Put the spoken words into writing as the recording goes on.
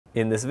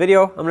In this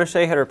video, I'm going to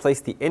show you how to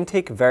replace the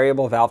intake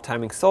variable valve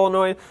timing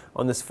solenoid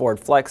on this Ford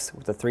Flex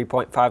with a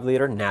 3.5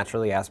 liter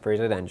naturally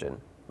aspirated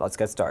engine. Let's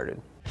get started.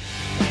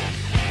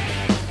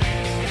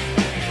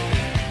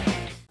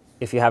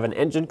 If you have an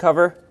engine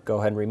cover, go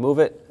ahead and remove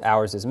it.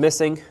 Ours is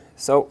missing,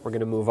 so we're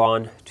going to move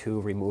on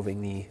to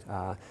removing the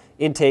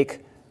intake.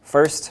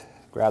 First,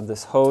 grab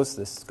this hose.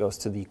 This goes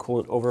to the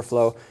coolant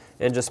overflow,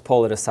 and just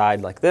pull it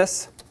aside like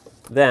this.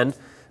 Then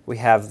we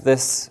have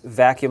this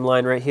vacuum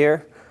line right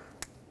here.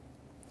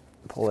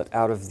 Pull it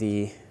out of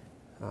the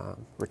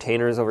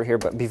retainers over here,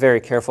 but be very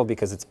careful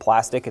because it's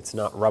plastic, it's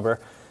not rubber,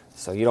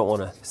 so you don't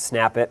want to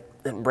snap it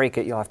and break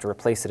it. You'll have to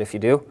replace it if you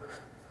do.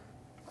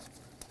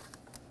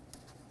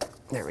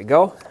 There we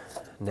go.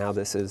 Now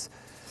this is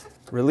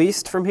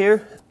released from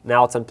here.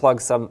 Now let's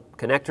unplug some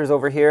connectors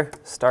over here.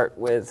 Start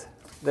with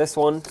this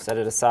one, set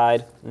it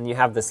aside, and you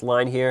have this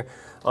line here.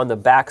 On the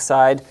back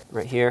side,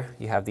 right here,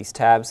 you have these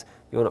tabs.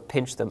 You want to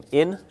pinch them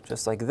in,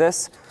 just like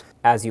this.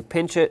 As you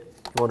pinch it,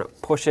 you want to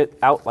push it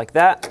out like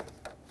that.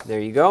 There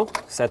you go.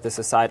 Set this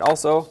aside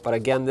also, but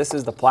again, this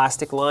is the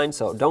plastic line,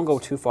 so don't go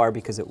too far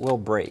because it will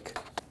break.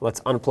 Let's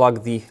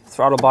unplug the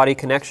throttle body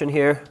connection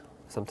here.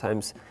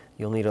 Sometimes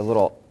you'll need a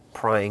little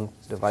prying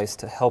device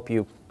to help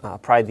you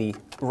pry the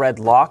red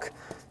lock.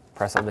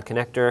 Press on the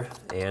connector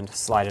and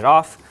slide it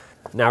off.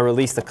 Now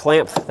release the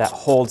clamp that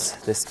holds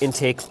this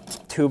intake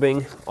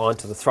tubing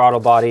onto the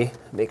throttle body.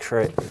 Make sure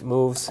it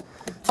moves.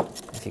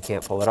 If you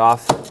can't pull it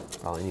off,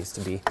 probably needs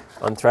to be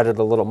unthreaded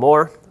a little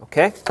more.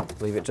 Okay,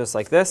 leave it just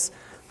like this.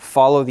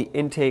 Follow the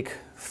intake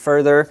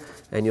further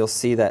and you'll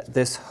see that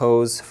this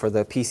hose for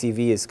the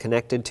PCV is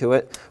connected to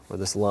it, or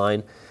this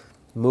line.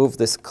 Move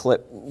this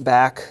clip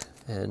back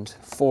and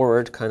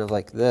forward, kind of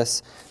like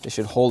this. It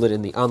should hold it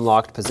in the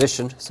unlocked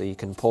position so you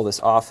can pull this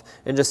off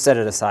and just set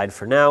it aside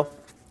for now.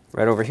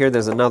 Right over here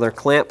there's another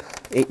clamp,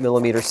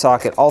 8mm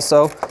socket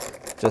also.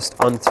 Just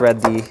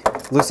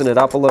loosen it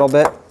up a little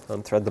bit,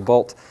 unthread the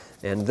bolt,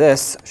 and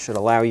this should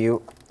allow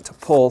you to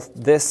pull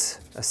this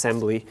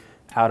assembly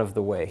out of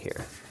the way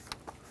here.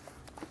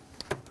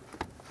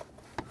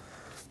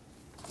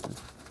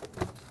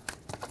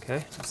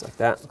 Okay, just like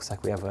that. Looks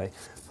like we have a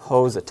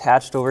hose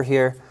attached over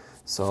here,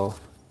 so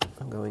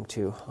I'm going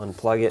to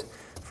unplug it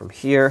from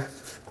here.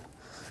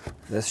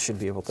 This should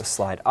be able to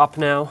slide up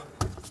now.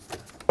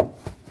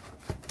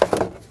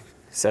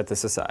 Set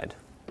this aside.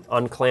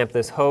 Unclamp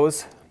this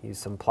hose, use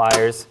some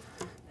pliers,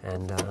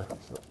 and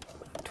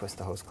twist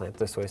the hose clamp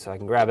this way so I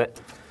can grab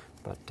it.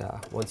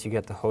 But once you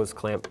get the hose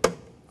clamp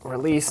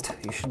released,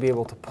 you should be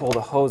able to pull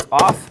the hose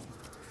off.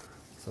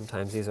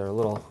 Sometimes these are a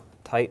little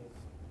tight,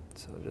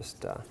 so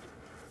just,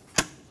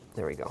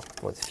 there we go.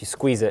 If you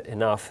squeeze it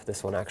enough,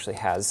 this one actually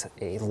has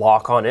a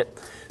lock on it,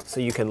 so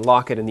you can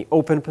lock it in the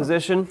open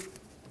position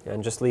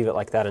and just leave it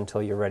like that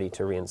until you're ready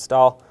to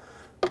reinstall.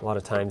 A lot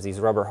of times these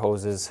rubber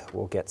hoses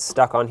will get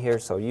stuck on here,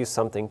 so use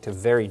something to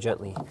very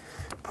gently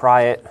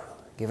pry it,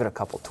 give it a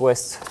couple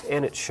twists,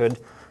 and it should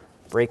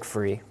break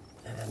free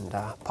and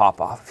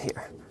pop off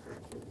here.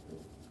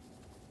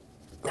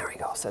 There we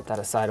go. Set that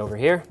aside over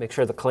here. Make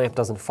sure the clamp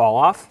doesn't fall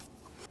off.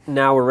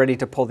 Now we're ready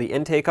to pull the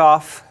intake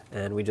off,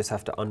 and we just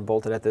have to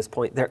unbolt it at this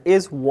point. There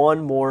is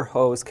one more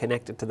hose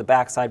connected to the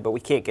backside, but we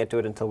can't get to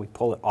it until we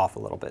pull it off a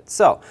little bit.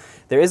 So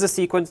there is a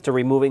sequence to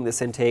removing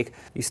this intake.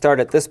 You start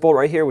at this bolt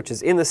right here, which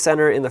is in the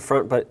center, in the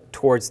front, but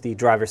towards the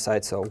driver's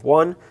side. So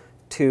 1,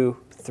 2,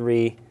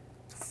 3,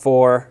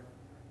 4.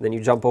 Then you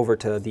jump over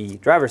to the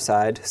driver's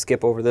side,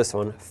 skip over this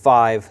one,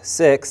 5,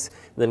 6, and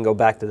then go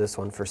back to this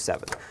one for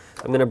 7.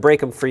 I'm going to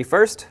break them free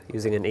first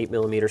using an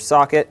 8mm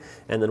socket,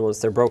 and then once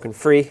they're broken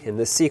free in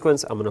this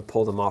sequence, I'm going to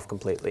pull them off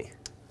completely.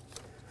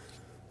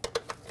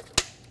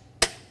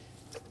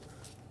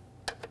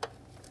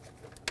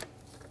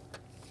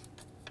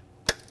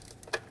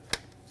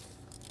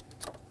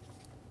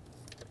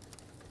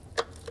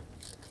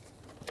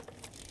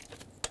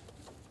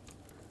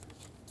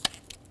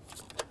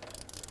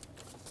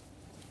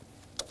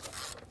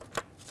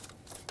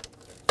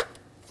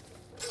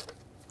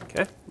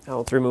 Okay, now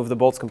let's remove the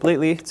bolts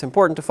completely. It's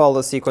important to follow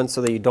the sequence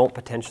so that you don't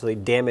potentially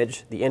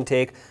damage the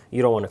intake.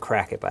 You don't want to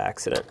crack it by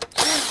accident.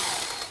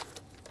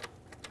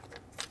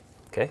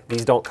 Okay,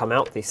 these don't come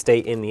out, they stay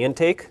in the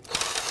intake.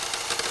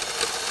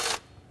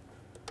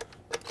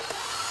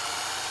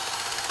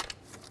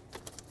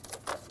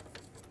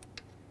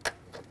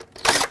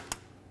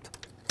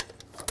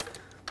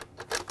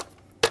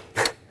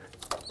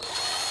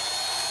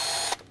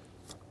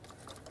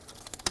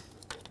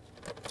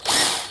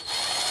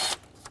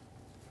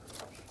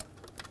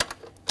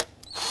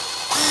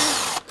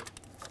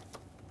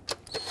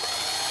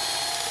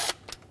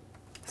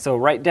 So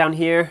right down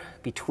here,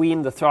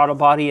 between the throttle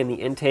body and the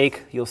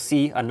intake, you'll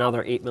see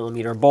another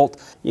 8mm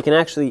bolt. You can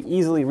actually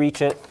easily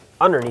reach it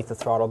underneath the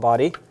throttle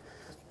body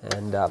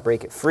and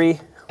break it free.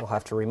 We'll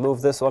have to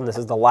remove this one. This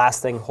is the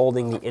last thing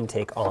holding the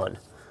intake on.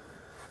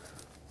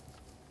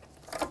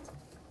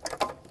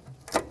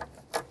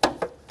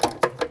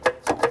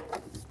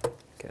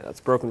 Okay,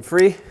 that's broken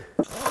free.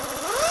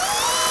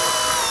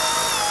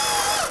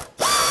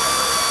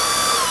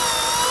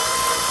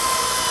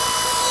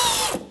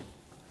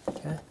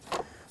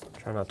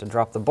 Try not to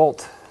drop the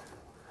bolt.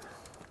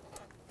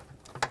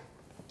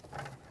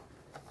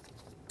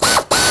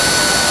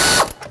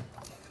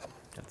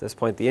 At this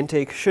point, the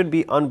intake should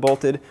be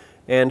unbolted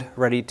and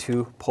ready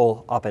to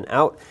pull up and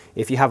out.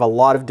 If you have a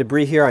lot of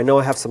debris here, I know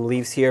I have some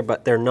leaves here,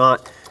 but they're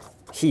not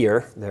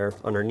here, they're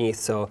underneath,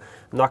 so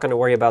I'm not going to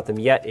worry about them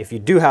yet. If you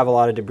do have a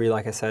lot of debris,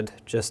 like I said,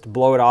 just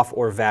blow it off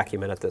or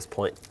vacuum it at this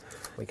point.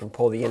 We can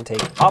pull the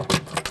intake up,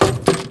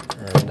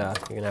 and you're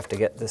going to have to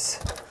get this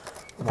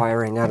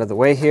wiring out of the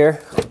way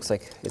here. Looks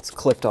like it's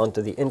clipped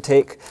onto the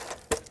intake.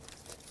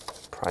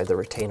 Pry the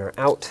retainer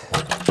out.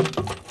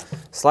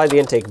 Slide the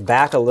intake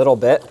back a little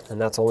bit, and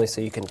that's only so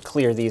you can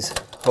clear these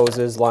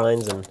hoses,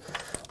 lines, and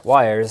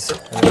wires,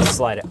 and then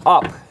slide it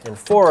up and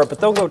forward, but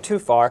don't go too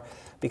far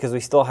because we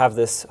still have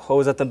this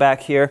hose at the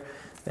back here.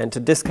 And to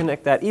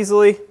disconnect that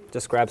easily,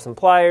 just grab some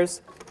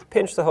pliers,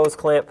 pinch the hose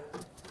clamp,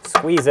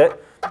 squeeze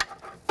it,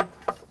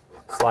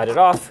 slide it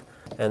off,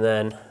 and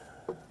then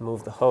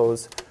move the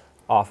hose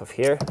off of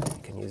here.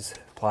 You can use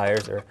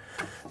pliers or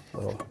a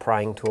little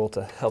prying tool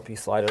to help you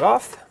slide it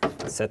off.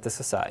 Set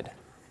this aside.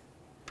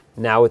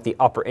 Now with the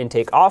upper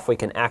intake off, we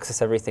can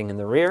access everything in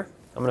the rear.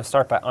 I'm going to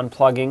start by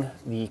unplugging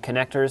the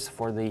connectors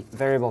for the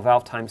variable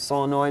valve time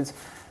solenoids.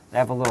 They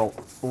have a little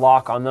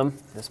lock on them,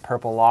 this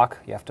purple lock.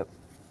 You have to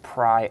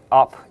pry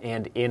up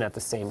and in at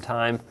the same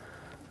time.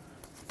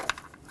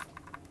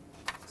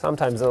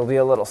 Sometimes it'll be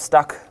a little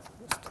stuck.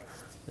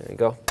 There you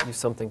go. Use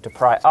something to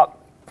pry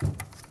up.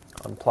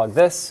 Unplug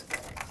this.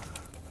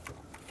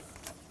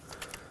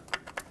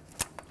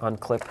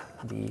 Unclip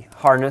the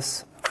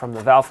harness from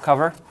the valve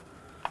cover.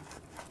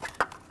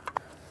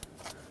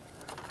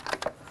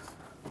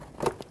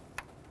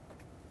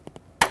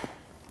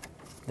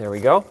 There we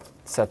go.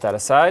 Set that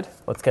aside.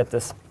 Let's get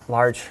this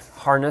large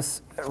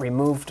harness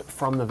removed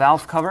from the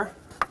valve cover.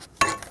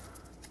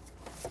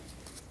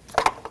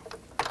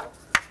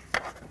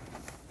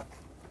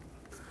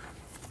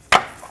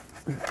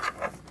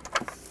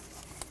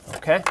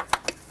 Okay,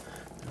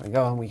 there we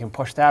go. We can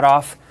push that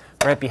off.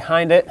 Right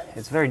behind it,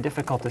 it's very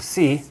difficult to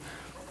see,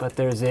 but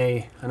there's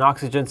an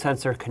oxygen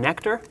sensor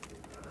connector.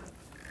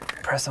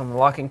 Press on the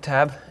locking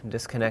tab and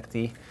disconnect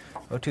the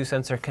O2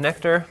 sensor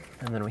connector,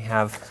 and then we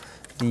have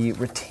the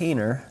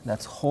retainer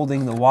that's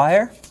holding the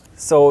wire.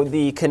 So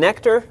the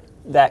connector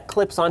that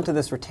clips onto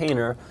this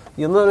retainer,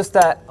 you'll notice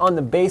that on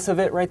the base of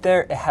it right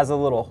there, it has a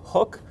little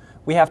hook.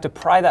 We have to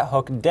pry that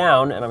hook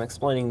down, and I'm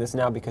explaining this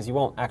now because you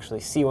won't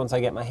actually see once I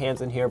get my hands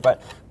in here, but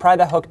pry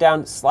that hook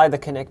down, slide the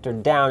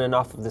connector down and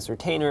off of this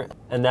retainer,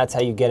 and that's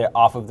how you get it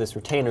off of this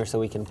retainer so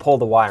we can pull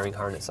the wiring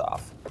harness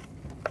off.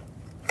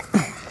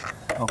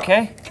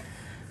 Okay,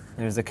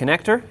 there's the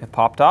connector, it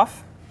popped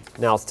off.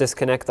 Now let's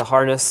disconnect the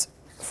harness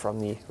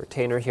from the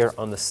retainer here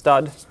on the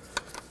stud.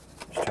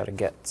 Just try to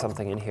get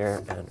something in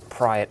here and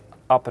pry it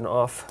up and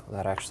off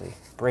without actually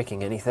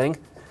breaking anything.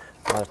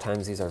 A lot of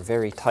times these are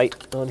very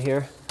tight on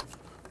here.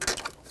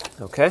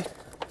 Okay,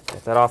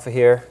 get that off of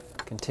here.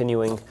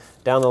 Continuing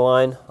down the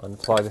line,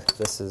 unplug,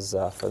 this is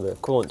for the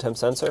coolant temp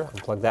sensor,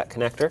 unplug that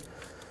connector.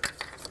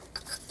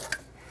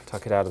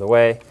 Tuck it out of the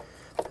way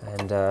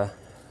and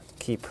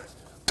keep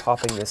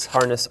popping this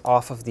harness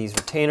off of these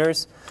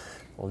retainers.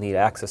 We'll need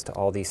access to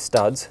all these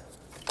studs.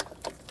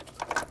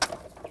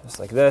 Just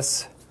like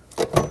this.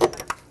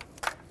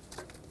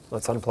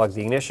 Let's unplug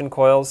the ignition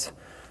coils,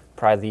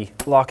 pry the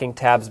locking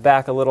tabs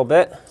back a little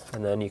bit,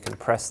 and then you can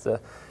press the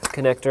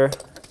connector,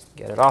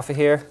 get it off of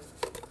here.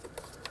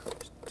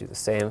 Just do the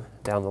same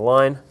down the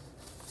line.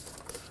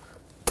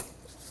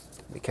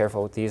 Be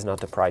careful with these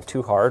not to pry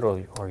too hard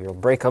or you'll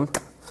break them.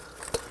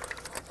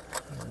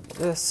 And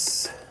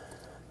this.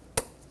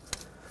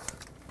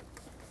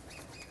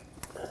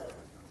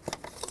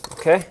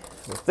 Okay,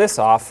 with this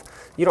off,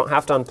 you don't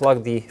have to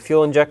unplug the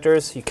fuel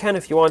injectors. You can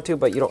if you want to,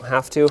 but you don't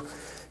have to.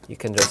 You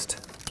can just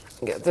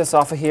get this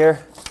off of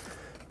here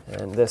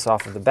and this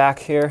off of the back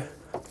here,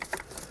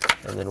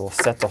 and then we'll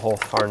set the whole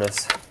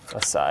harness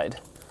aside.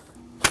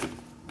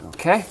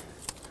 Okay.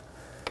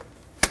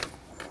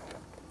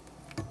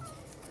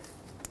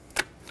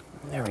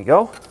 There we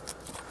go.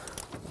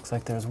 Looks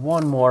like there's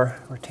one more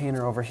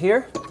retainer over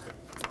here.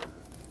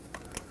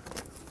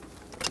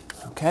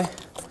 Okay.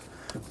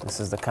 This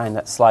is the kind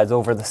that slides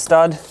over the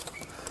stud.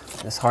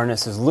 This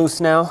harness is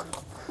loose now.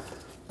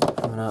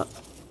 I'm gonna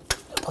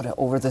put it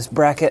over this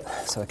bracket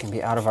so it can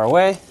be out of our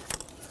way.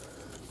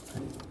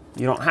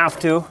 You don't have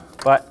to,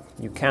 but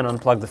you can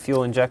unplug the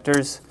fuel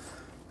injectors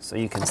so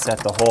you can set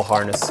the whole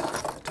harness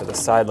to the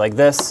side like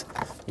this.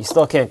 You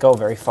still can't go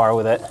very far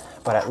with it,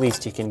 but at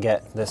least you can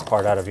get this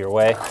part out of your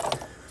way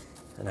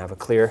and have a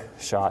clear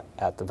shot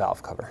at the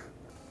valve cover.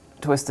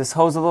 Twist this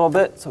hose a little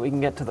bit so we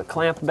can get to the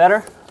clamp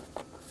better.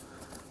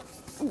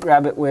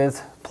 Grab it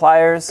with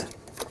pliers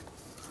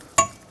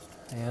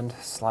and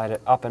slide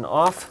it up and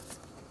off.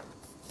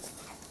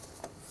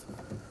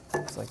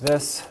 Just like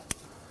this.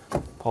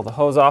 Pull the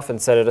hose off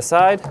and set it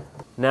aside.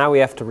 Now we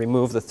have to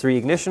remove the 3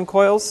 ignition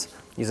coils.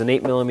 Use an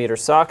 8mm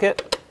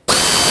socket.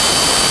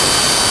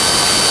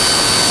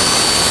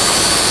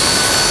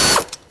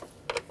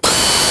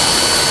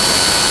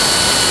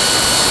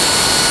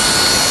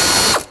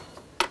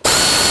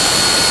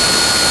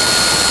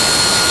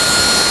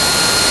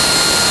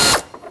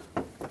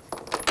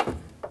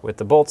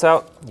 the bolts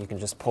out, you can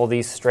just pull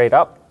these straight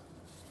up.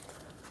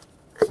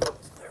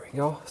 There we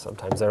go.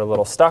 Sometimes they're a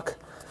little stuck.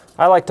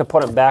 I like to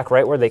put them back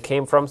right where they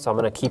came from, so I'm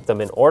going to keep them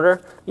in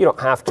order. You don't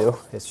have to,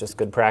 it's just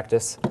good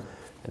practice.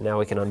 And now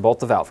we can unbolt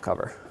the valve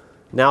cover.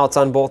 Now let's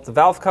unbolt the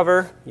valve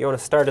cover. You want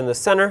to start in the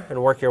center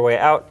and work your way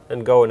out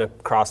and go in a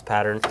cross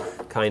pattern,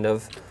 kind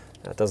of.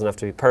 That doesn't have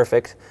to be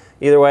perfect.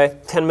 Either way,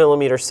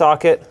 10mm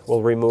socket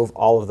will remove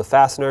all of the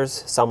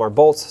fasteners. Some are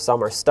bolts,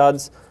 some are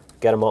studs.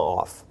 Get them all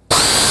off.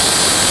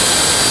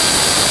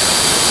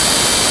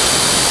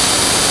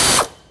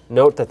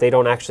 Note that they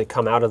don't actually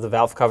come out of the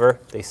valve cover,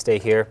 they stay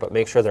here, but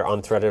make sure they're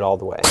unthreaded all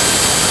the way.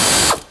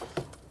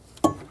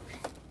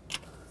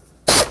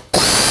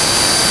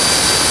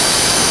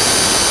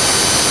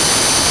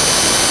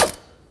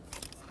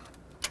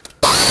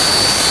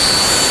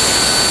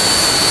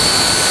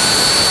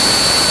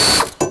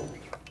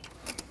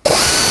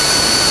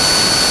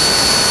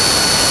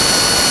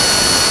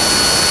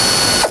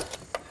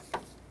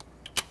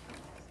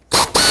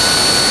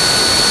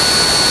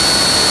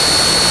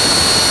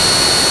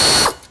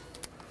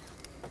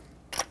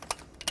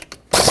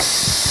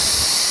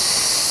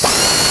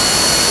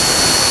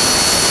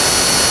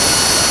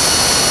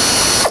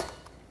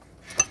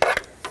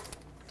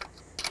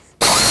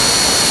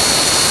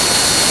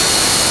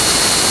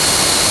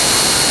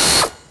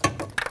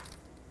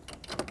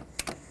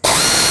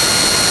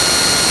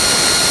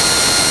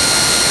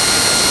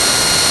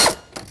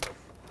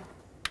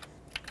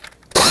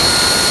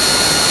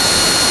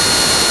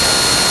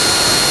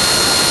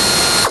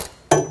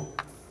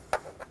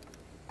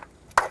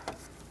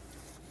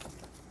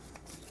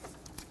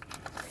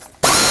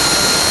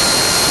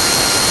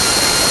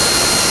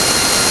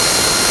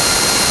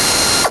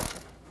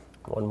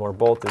 One more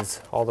bolt is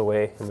all the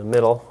way in the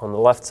middle on the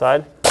left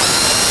side.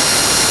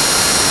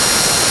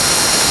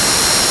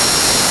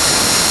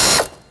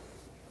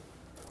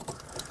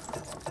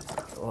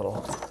 A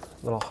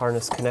little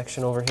harness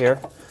connection over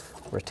here,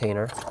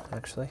 retainer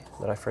actually,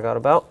 that I forgot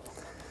about.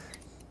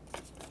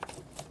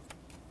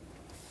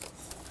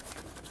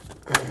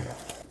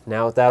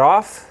 Now with that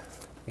off,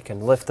 we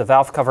can lift the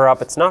valve cover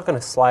up. It's not going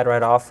to slide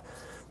right off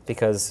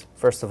because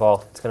first of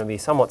all, it's going to be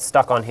somewhat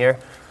stuck on here.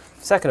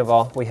 Second of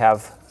all, we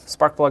have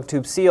spark plug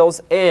tube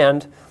seals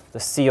and the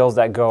seals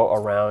that go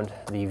around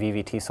the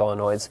VVT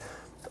solenoids.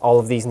 All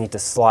of these need to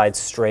slide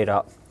straight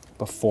up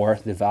before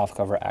the valve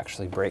cover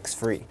actually breaks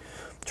free.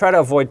 Try to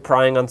avoid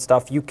prying on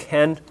stuff. You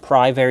can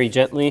pry very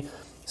gently,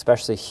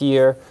 especially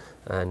here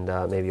and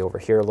maybe over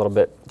here a little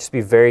bit. Just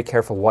be very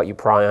careful what you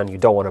pry on. You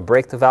don't want to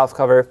break the valve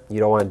cover, you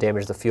don't want to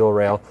damage the fuel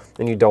rail,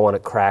 and you don't want to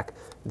crack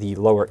the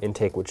lower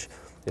intake, which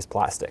is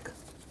plastic.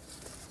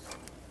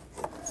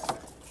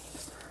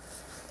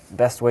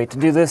 Best way to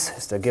do this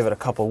is to give it a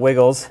couple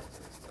wiggles.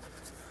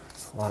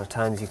 A lot of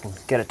times you can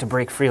get it to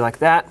break free like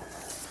that.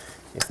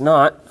 If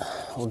not,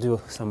 we'll do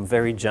some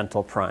very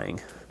gentle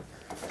prying.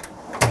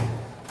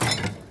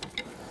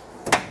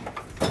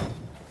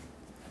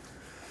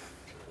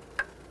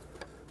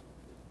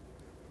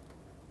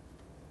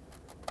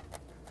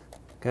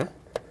 Okay,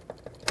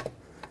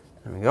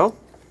 there we go.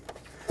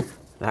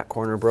 That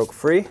corner broke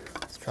free.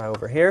 Let's try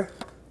over here.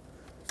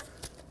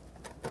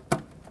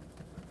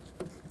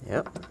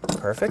 Yep,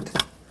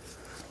 perfect.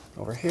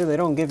 Over here, they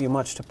don't give you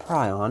much to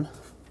pry on.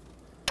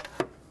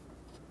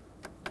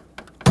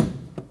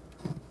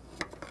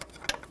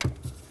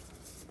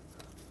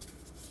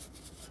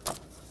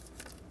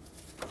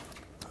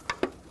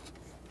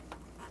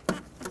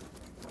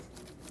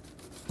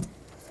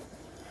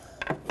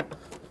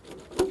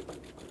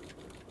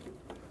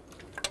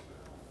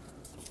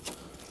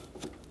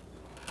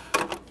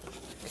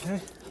 Okay.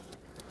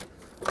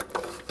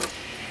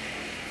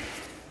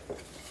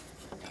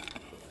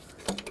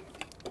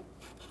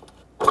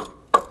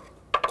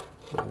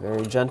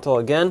 Very gentle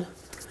again.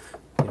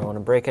 You don't want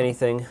to break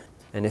anything.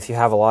 And if you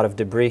have a lot of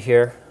debris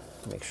here,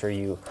 make sure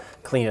you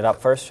clean it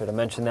up first. Should have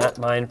mentioned that.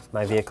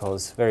 My vehicle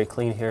is very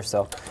clean here,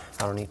 so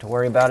I don't need to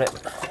worry about it.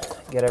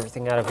 Get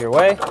everything out of your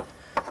way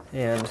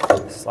and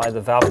slide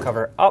the valve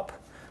cover up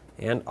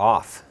and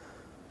off.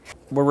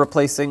 We're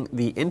replacing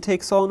the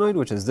intake solenoid,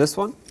 which is this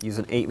one. Use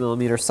an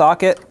 8mm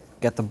socket.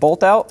 Get the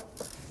bolt out.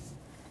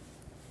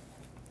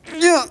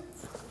 Yeah.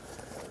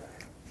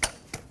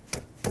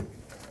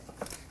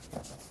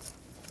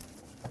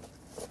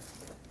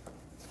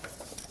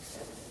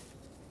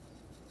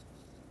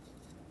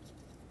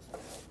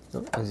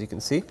 As you can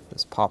see,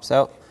 this pops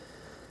out.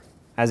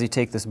 As you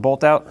take this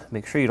bolt out,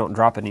 make sure you don't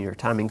drop it in your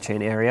timing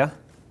chain area.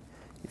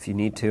 If you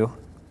need to,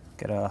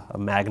 get a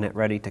magnet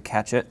ready to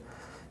catch it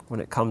when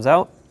it comes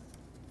out.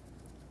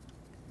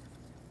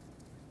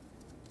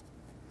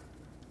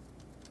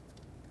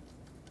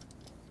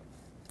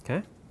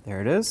 Okay,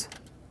 there it is.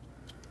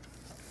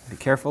 Be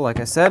careful, like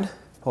I said,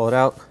 pull it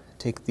out,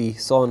 take the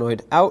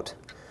solenoid out.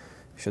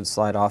 Should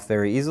slide off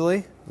very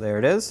easily. There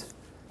it is.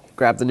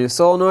 Grab the new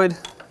solenoid,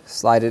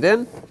 slide it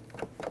in,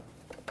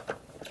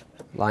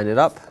 line it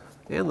up,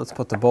 and let's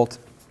put the bolt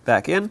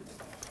back in.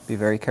 Be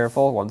very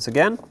careful once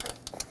again.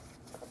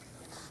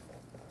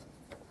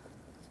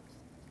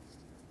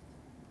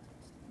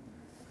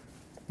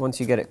 Once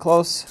you get it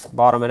close,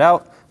 bottom it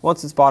out.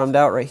 Once it's bottomed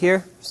out right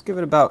here, just give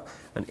it about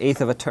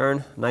 1/8 of a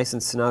turn, nice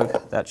and snug.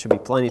 That should be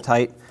plenty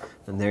tight,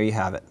 and there you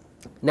have it.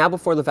 Now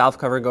before the valve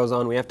cover goes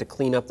on, we have to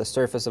clean up the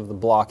surface of the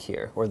block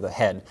here, or the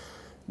head.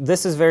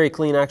 This is very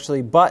clean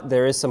actually, but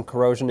there is some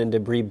corrosion and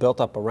debris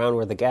built up around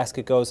where the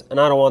gasket goes, and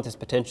I don't want this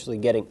potentially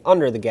getting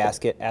under the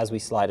gasket as we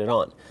slide it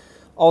on.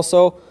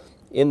 Also,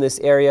 in this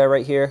area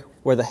right here,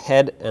 where the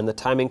head and the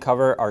timing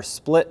cover are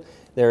split,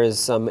 there is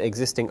some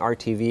existing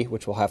RTV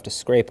which we'll have to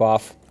scrape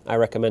off. I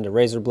recommend a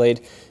razor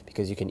blade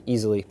because you can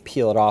easily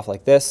peel it off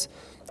like this,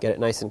 get it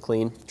nice and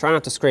clean. Try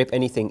not to scrape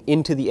anything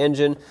into the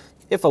engine.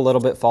 If a little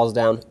bit falls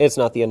down, it's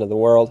not the end of the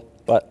world,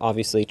 but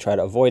obviously try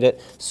to avoid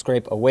it.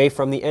 Scrape away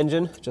from the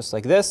engine, just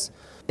like this.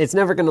 It's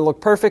never gonna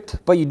look perfect,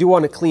 but you do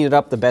want to clean it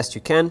up the best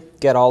you can,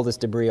 get all this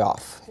debris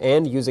off.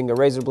 And using a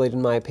razor blade,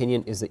 in my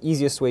opinion, is the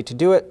easiest way to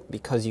do it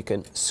because you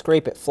can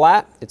scrape it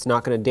flat, it's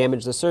not gonna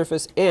damage the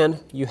surface, and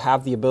you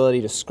have the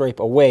ability to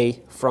scrape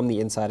away from the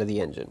inside of the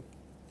engine.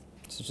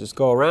 So just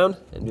go around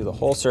and do the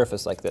whole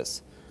surface like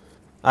this.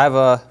 I have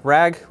a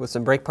rag with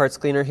some brake parts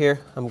cleaner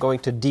here. I'm going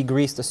to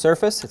degrease the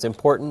surface. It's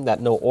important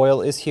that no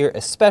oil is here,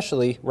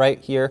 especially right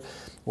here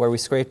where we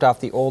scraped off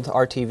the old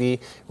RTV.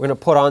 We're going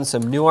to put on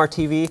some new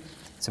RTV.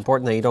 It's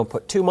important that you don't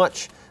put too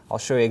much. I'll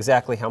show you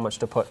exactly how much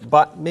to put,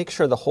 but make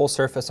sure the whole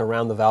surface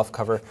around the valve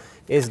cover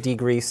is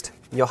degreased.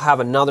 You'll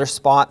have another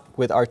spot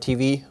with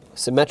RTV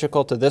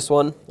symmetrical to this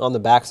one on the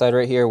back side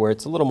right here where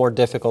it's a little more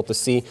difficult to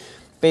see.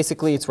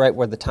 Basically, it's right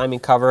where the timing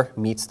cover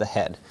meets the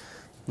head.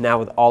 Now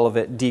with all of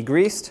it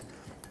degreased,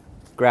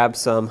 grab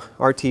some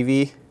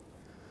RTV,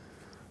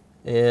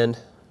 and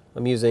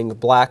I'm using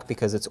black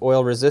because it's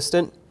oil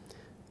resistant.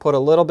 Put a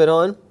little bit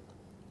on,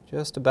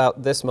 just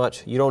about this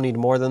much. You don't need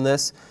more than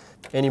this.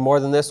 Any more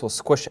than this will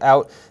squish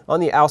out.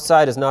 On the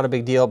outside is not a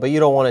big deal, but you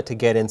don't want it to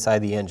get inside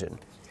the engine.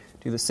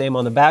 Do the same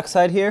on the back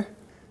side here.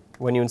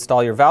 When you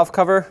install your valve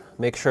cover,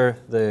 make sure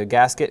the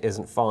gasket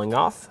isn't falling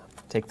off.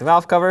 Take the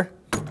valve cover,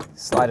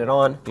 slide it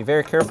on. Be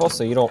very careful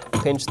so you don't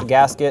pinch the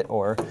gasket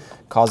or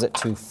cause it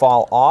to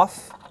fall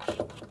off.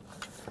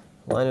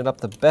 Line it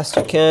up the best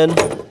you can.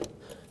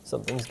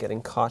 Something's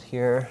getting caught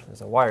here.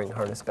 There's a wiring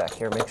harness back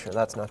here. Make sure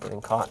that's not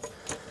getting caught.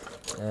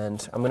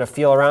 And I'm going to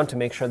feel around to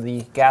make sure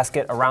the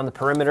gasket around the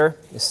perimeter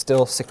is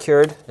still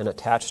secured and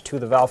attached to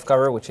the valve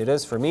cover, which it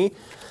is for me.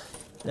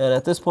 And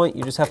at this point,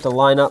 you just have to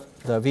line up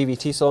the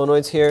VVT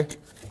solenoids here.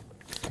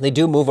 They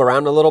do move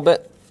around a little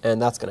bit,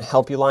 and that's going to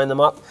help you line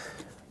them up,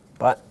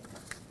 but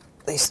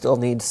they still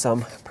need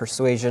some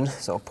persuasion.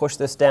 So push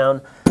this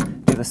down.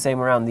 Do the same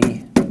around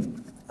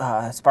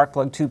the spark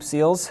plug tube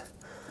seals.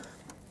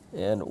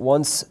 And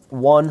once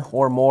one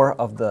or more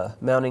of the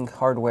mounting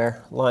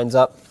hardware lines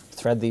up,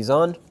 thread these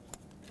on.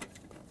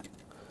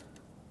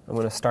 I'm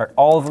going to start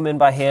all of them in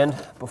by hand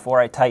before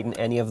I tighten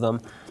any of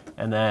them,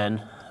 and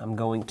then I'm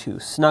going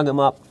to snug them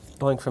up,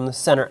 going from the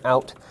center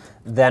out,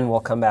 then we'll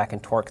come back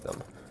and torque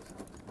them.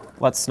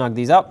 Let's snug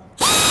these up.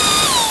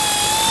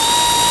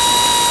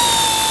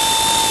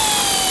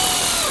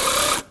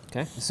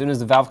 Okay, as soon as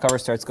the valve cover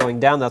starts going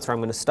down, that's where I'm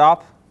going to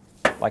stop.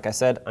 Like I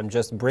said, I'm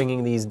just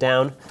bringing these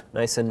down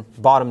nice and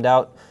bottomed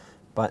out,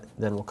 but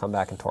then we'll come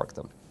back and torque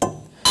them.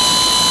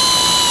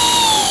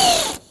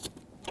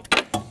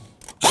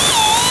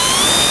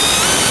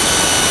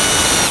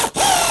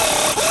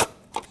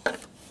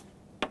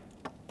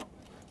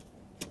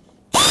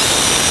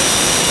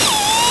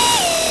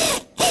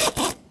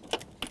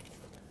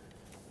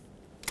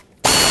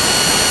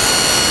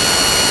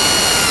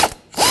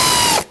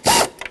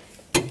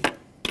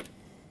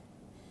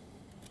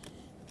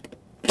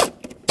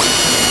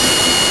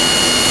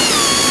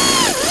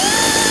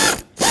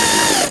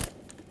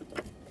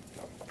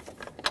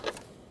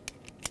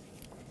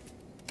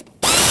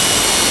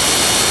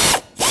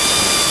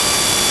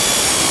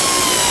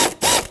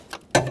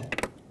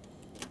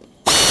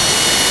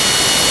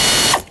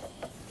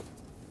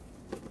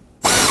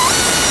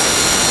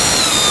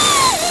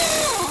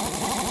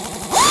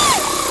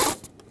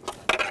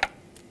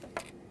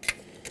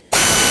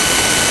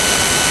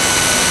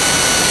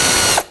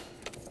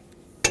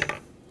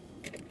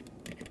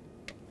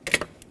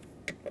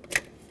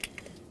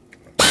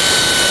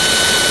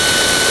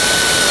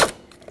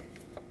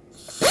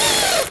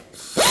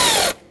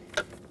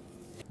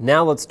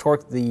 Now let's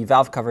torque the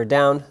valve cover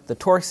down. The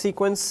torque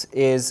sequence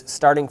is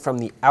starting from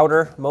the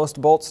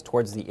outermost bolts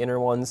towards the inner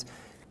ones.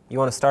 You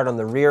want to start on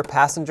the rear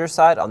passenger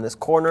side on this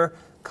corner,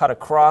 cut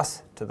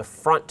across to the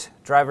front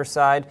driver's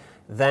side,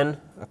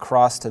 then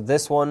across to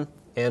this one,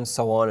 and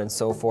so on and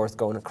so forth,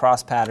 going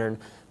across pattern.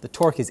 The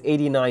torque is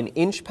 89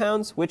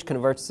 inch-pounds, which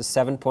converts to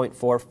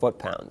 7.4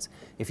 foot-pounds.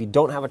 If you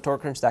don't have a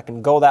torque wrench that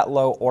can go that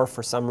low, or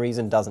for some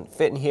reason doesn't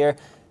fit in here,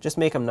 just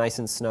make them nice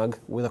and snug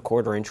with a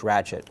 1/4 inch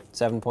ratchet.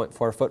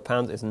 7.4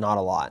 foot-pounds is not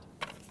a lot.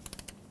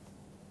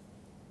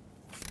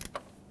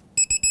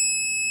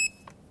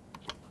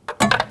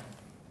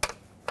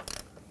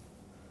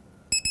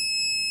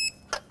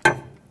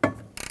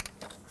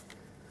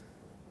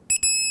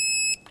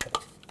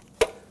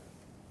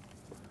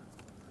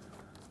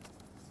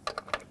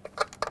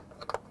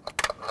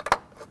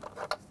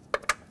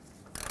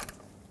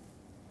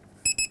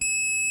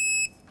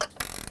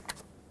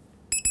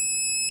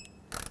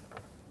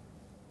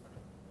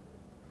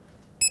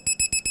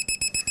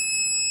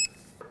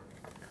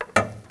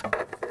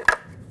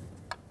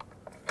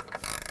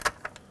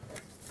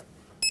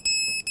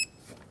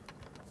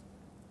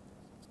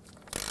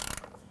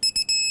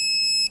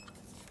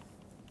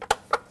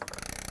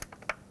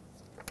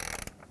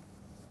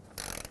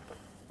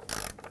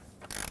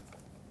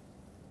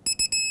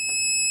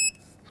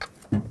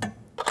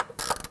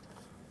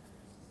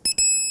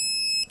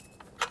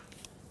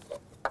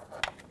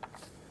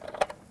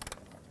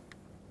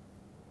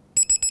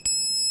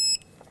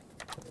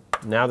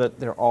 Now that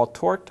they're all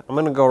torqued, I'm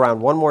going to go around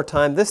one more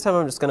time. This time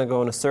I'm just going to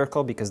go in a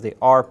circle because they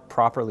are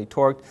properly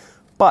torqued.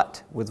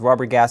 But with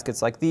rubber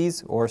gaskets like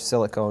these or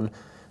silicone,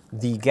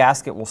 the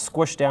gasket will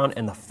squish down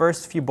and the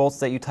first few bolts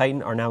that you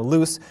tighten are now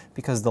loose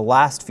because the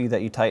last few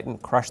that you tighten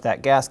crushed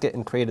that gasket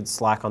and created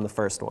slack on the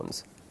first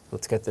ones.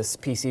 Let's get this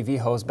PCV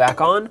hose back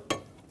on,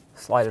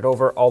 slide it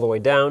over all the way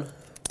down,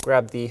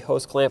 grab the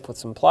hose clamp with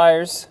some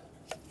pliers,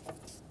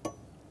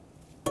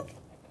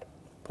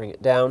 bring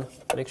it down.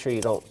 Make sure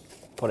you don't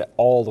put it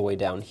all the way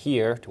down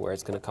here to where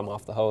it's going to come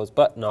off the hose,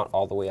 but not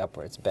all the way up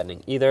where it's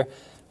bending either.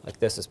 Like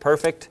this is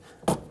perfect.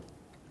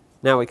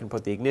 Now we can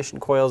put the ignition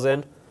coils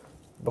in.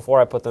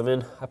 Before I put them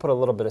in, I put a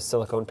little bit of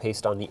silicone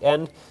paste on the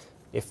end.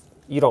 If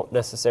you don't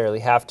necessarily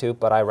have to,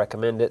 but I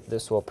recommend it.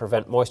 This will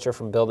prevent moisture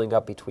from building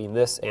up between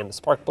this and the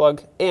spark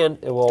plug, and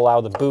it will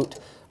allow the boot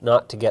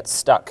not to get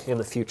stuck in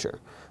the future.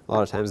 A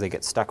lot of times they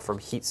get stuck from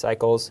heat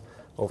cycles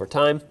over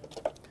time.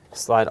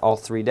 Slide all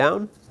three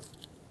down.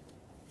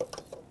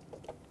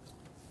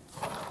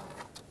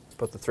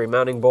 Put the three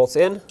mounting bolts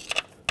in.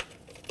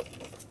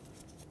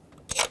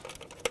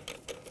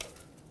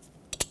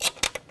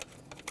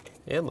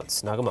 And let's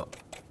snug them up.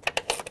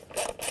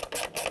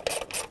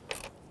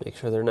 Make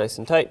sure they're nice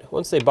and tight.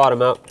 Once they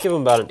bottom out, give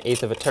them about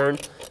 1/8 of a turn.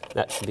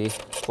 That should be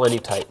plenty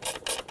tight.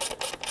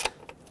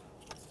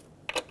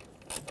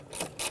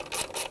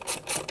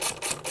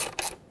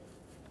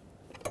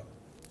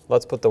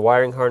 Let's put the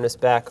wiring harness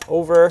back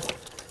over.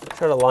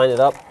 Try to line it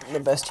up the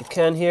best you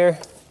can here.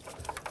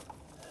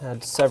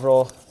 Had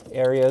several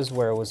areas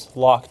where it was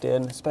locked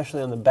in,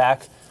 especially on the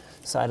back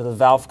side of the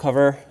valve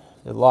cover.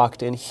 It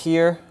locked in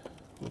here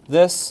with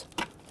this,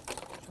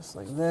 just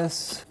like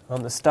this.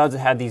 On the studs, it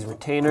had these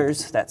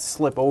retainers that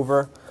slip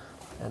over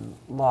and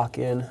lock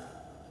in,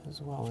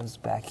 as well as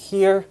back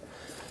here.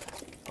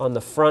 On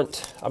the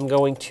front, I'm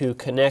going to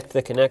connect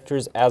the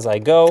connectors as I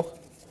go.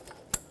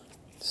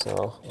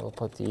 So I'll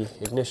put the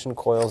ignition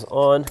coils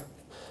on,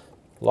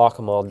 lock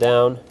them all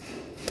down.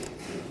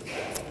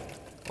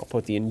 I'll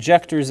put the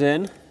injectors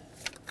in,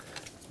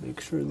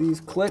 make sure these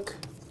click.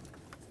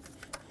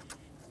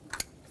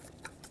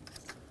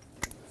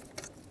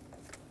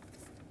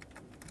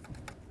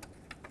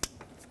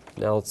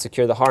 Now let's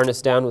secure the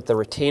harness down with the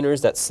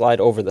retainers that slide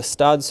over the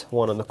studs,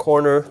 one on the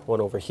corner, one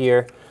over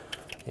here,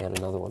 and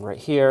another one right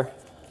here.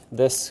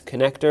 This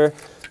connector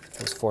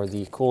is for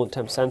the coolant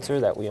temp sensor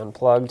that we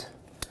unplugged.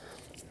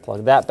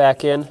 Plug that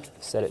back in,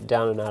 set it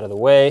down and out of the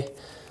way.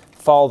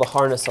 Follow the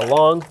harness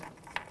along.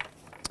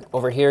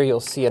 Over here you'll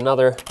see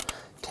another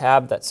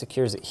tab that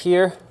secures it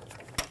here.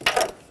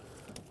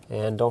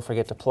 And don't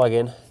forget to plug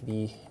in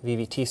the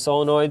VVT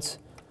solenoids.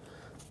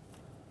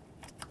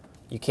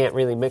 You can't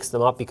really mix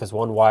them up because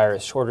one wire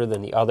is shorter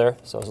than the other.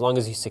 So as long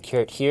as you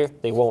secure it here,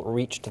 they won't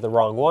reach to the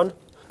wrong one.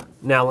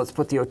 Now let's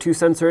put the O2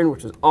 sensor in,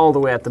 which is all the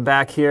way at the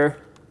back here.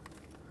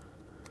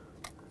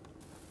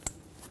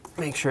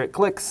 Make sure it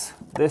clicks.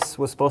 This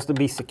was supposed to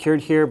be secured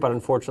here, but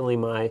unfortunately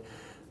my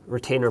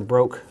retainer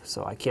broke,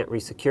 so I can't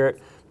re-secure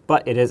it.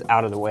 But it is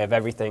out of the way of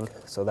everything,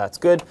 so that's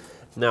good.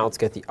 Now let's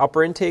get the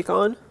upper intake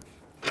on.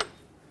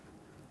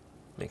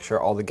 Make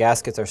sure all the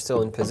gaskets are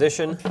still in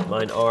position.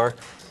 Mine are.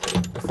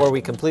 Before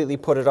we completely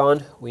put it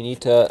on, we need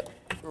to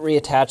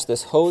reattach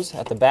this hose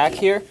at the back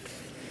here.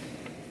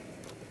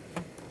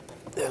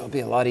 It'll be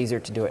a lot easier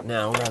to do it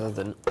now rather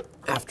than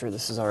after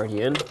this is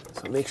already in.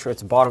 So make sure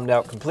it's bottomed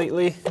out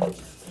completely.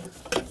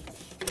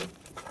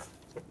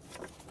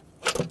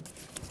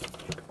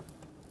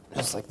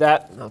 Just like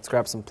that. Now let's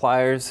grab some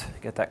pliers,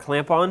 get that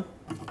clamp on.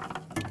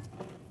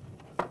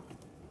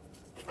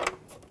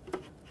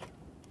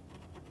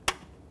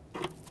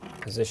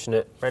 Position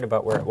it right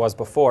about where it was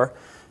before.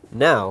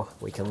 Now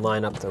we can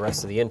line up the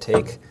rest of the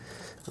intake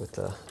with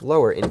the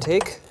lower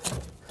intake.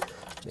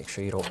 Make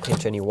sure you don't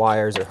pinch any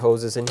wires or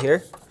hoses in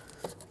here.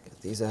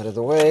 Get these out of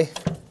the way.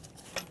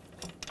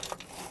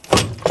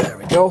 There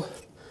we go.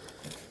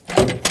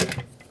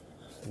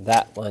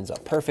 That lines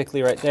up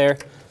perfectly right there.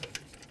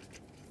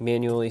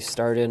 Manually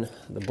start in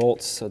the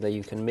bolts so that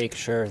you can make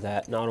sure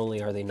that not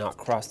only are they not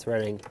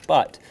cross-threading,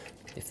 but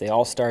if they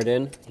all start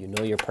in, you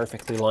know you're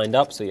perfectly lined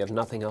up, so you have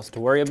nothing else to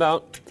worry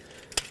about.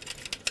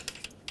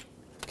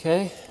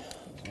 Okay,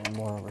 one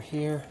more over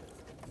here,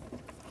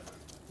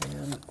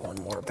 and one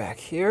more back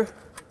here.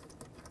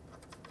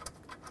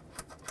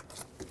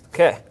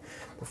 Okay,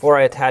 before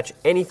I attach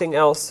anything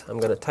else, I'm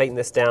going to tighten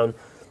this down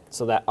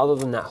so that other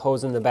than that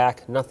hose in the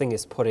back, nothing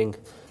is putting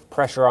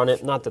pressure on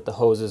it. Not that the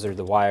hoses or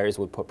the wires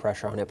would put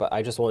pressure on it, but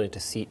I just want it to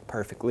seat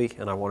perfectly,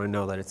 and I want to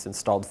know that it's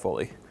installed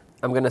fully.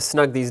 I'm going to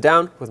snug these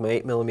down with my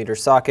 8mm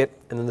socket,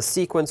 and then the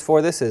sequence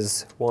for this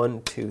is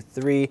 1, 2,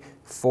 3,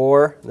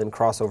 4, and then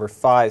cross over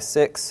 5,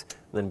 6,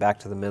 and then back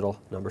to the middle,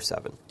 number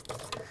 7.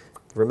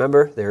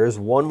 Remember, there is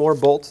one more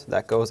bolt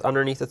that goes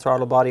underneath the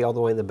throttle body all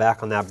the way in the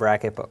back on that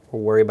bracket, but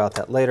we'll worry about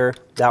that later.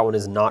 That one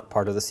is not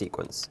part of the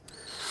sequence.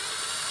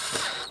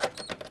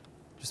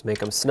 Just make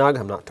them snug.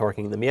 I'm not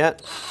torquing them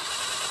yet.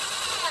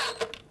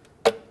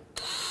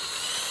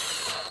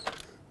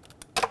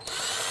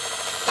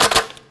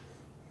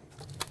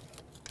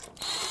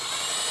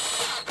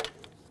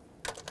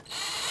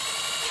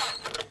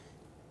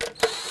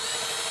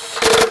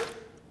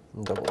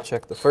 And double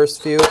check the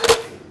first few.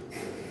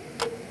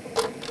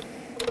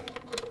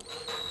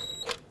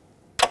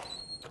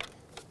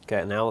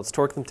 Okay, now let's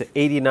torque them to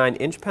 89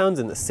 inch-pounds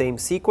in the same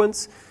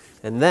sequence,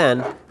 and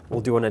then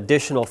we'll do an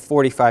additional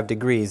 45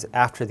 degrees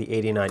after the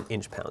 89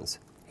 inch-pounds.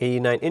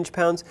 89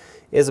 inch-pounds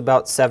is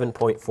about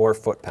 7.4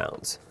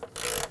 foot-pounds.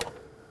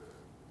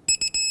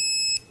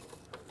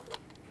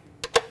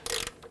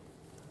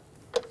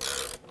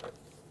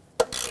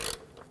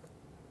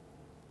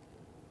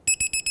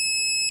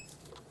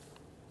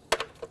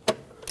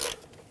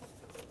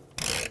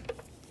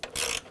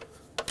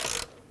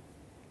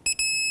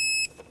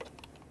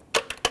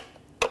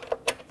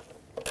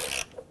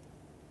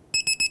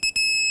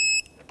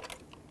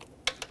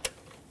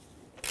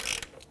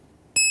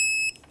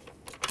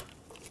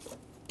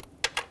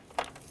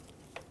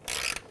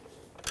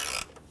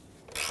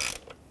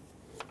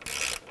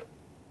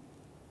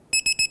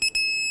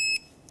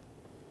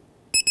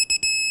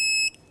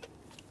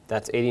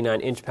 That's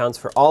 89 inch-pounds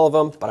for all of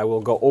them, but I will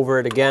go over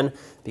it again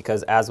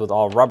because as with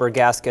all rubber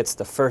gaskets,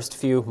 the first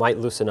few might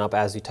loosen up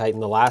as you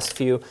tighten the last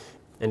few.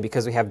 And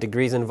because we have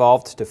degrees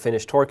involved to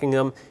finish torquing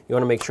them, you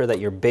want to make sure that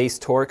your base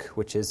torque,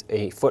 which is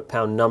a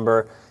foot-pound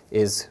number,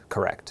 is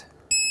correct.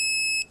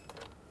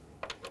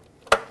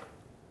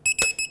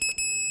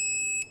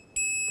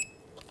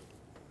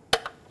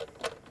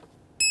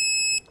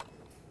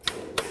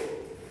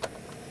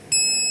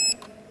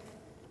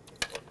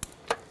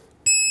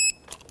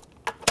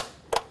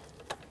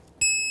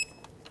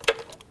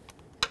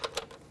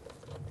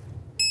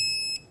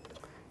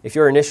 If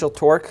your initial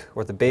torque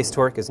or the base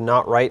torque is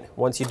not right,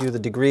 once you do the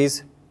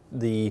degrees,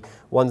 the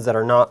ones that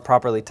are not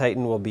properly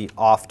tightened will be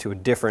off to a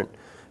different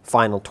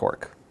final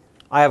torque.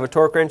 I have a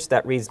torque wrench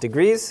that reads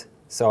degrees,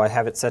 so I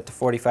have it set to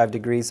 45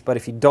 degrees, but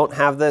if you don't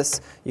have this,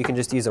 you can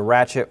just use a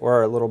ratchet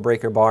or a little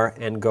breaker bar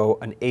and go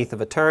 1/8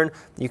 of a turn.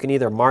 You can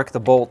either mark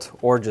the bolt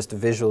or just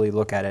visually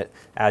look at it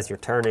as you're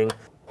turning.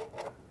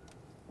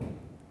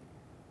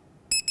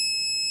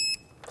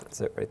 That's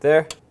it right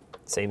there.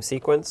 Same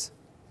sequence.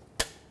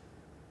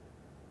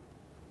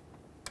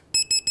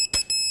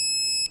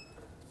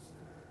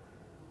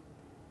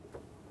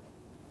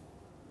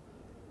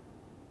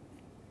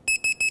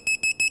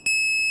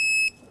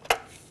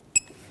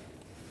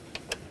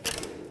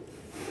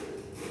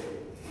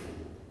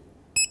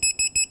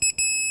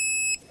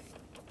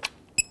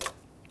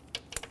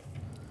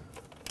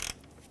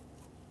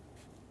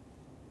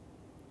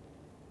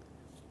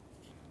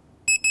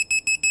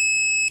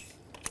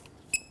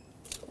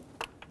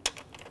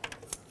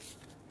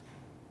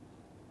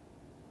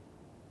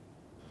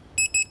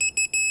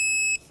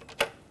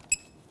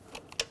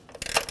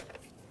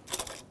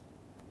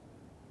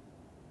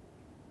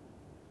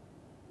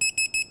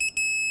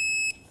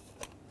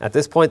 At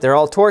this point, they're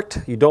all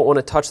torqued. You don't want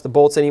to touch the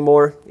bolts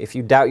anymore. If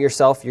you doubt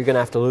yourself, you're going to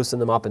have to loosen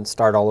them up and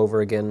start all over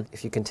again.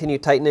 If you continue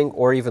tightening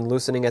or even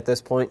loosening at this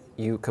point,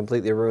 you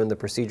completely ruin the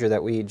procedure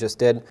that we just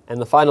did.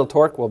 And the final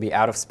torque will be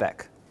out of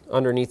spec.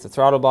 Underneath the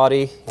throttle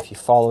body, if you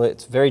follow it,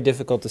 it's very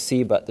difficult to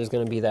see, but there's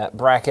going to be that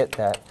bracket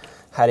that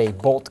had a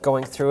bolt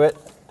going through it.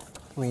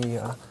 We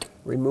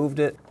removed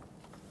it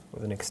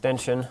with an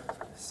extension,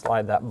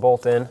 slide that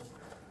bolt in,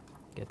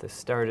 get this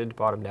started,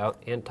 bottomed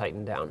out, and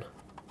tightened down.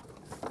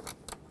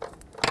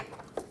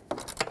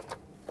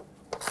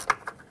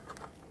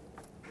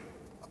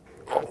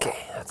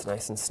 That's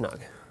nice and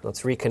snug.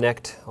 Let's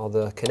reconnect all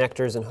the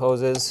connectors and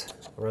hoses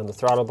around the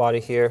throttle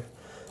body here.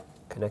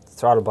 Connect the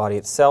throttle body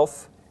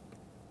itself.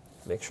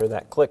 Make sure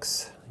that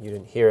clicks. You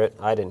didn't hear it,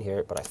 I didn't hear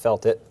it, but I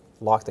felt it.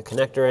 Lock the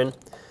connector in.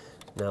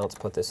 Now let's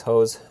put this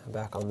hose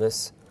back on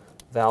this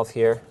valve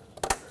here.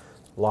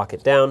 Lock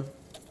it down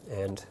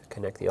and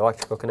connect the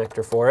electrical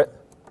connector for it.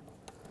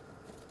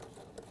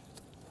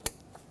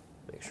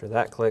 Make sure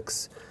that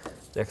clicks.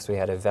 Next we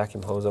had a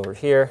vacuum hose over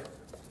here.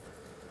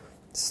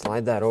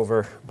 Slide that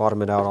over,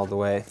 bottom it out all the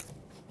way.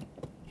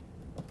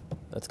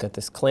 Let's get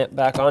this clamp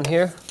back on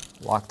here,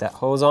 lock that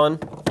hose on.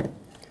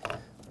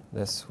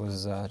 This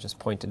was just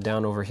pointed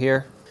down over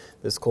here.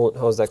 This coolant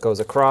hose that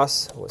goes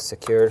across was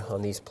secured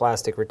on these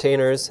plastic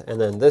retainers, and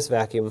then this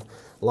vacuum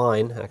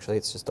line, actually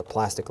it's just a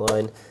plastic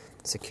line,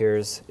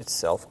 secures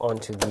itself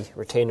onto the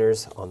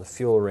retainers on the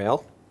fuel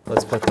rail.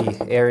 Let's put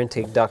the air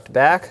intake duct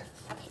back.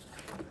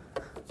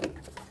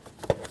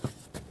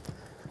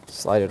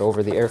 Slide it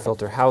over the air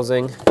filter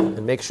housing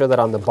and make sure that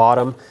on the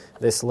bottom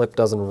this lip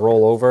doesn't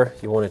roll over.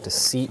 You want it to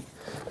seat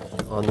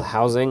on the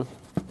housing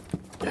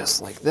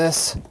just like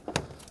this.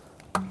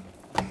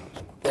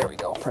 There we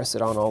go, press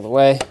it on all the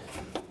way.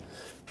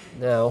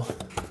 Now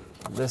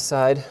on this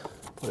side,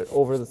 put it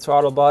over the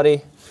throttle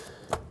body.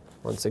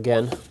 Once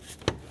again,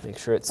 make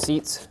sure it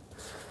seats.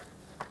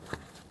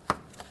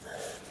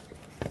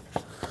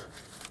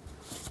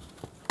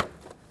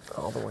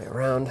 All the way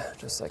around,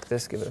 just like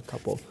this, give it a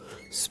couple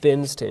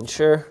spins to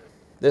ensure.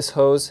 This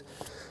hose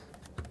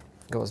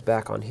goes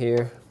back on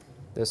here,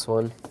 this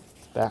one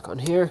back on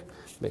here.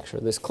 Make sure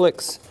this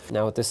clicks.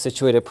 Now with this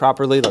situated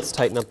properly, let's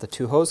tighten up the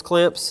two hose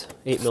clamps.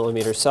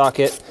 8mm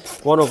socket,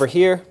 one over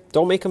here.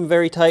 Don't make them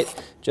very tight,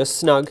 just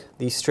snug.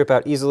 These strip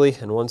out easily,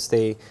 and once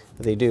they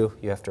If they do,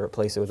 you have to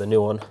replace it with a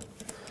new one.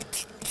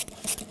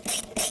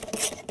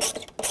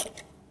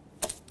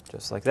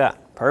 Just like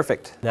that.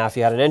 Perfect. Now if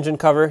you had an engine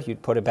cover,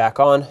 you'd put it back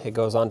on. It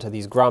goes onto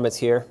these grommets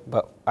here,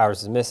 but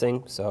ours is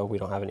missing, so we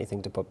don't have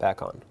anything to put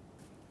back on.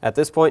 At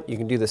this point, you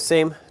can do the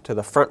same to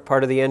the front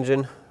part of the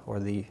engine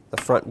or the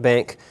front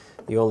bank.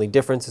 The only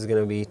difference is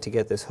going to be to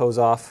get this hose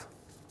off.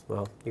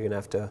 Well, you're going to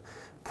have to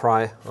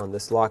pry on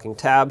this locking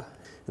tab,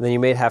 and then you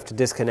may have to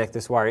disconnect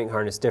this wiring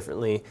harness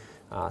differently,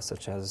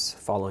 such as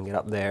following it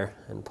up there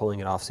and pulling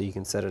it off so you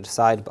can set it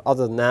aside. But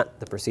other than that,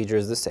 the procedure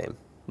is the same.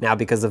 Now,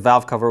 because the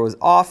valve cover was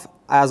off,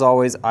 as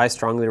always, I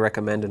strongly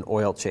recommend an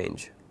oil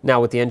change.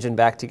 Now with the engine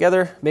back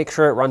together, make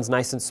sure it runs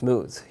nice and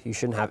smooth. You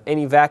shouldn't have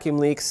any vacuum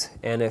leaks,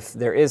 and if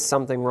there is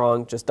something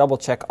wrong, just double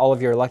check all of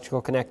your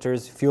electrical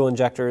connectors, fuel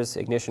injectors,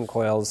 ignition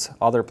coils,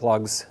 other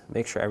plugs.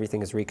 Make sure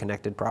everything is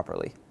reconnected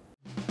properly.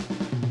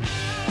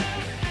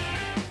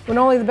 When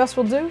only the best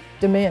will do,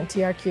 demand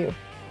TRQ.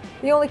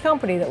 The only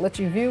company that lets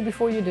you view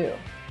before you do.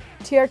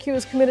 TRQ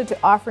is committed to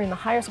offering the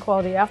highest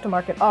quality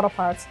aftermarket auto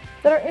parts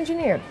that are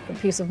engineered for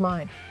peace of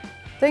mind.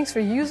 Thanks for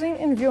using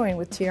and viewing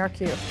with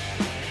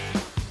TRQ.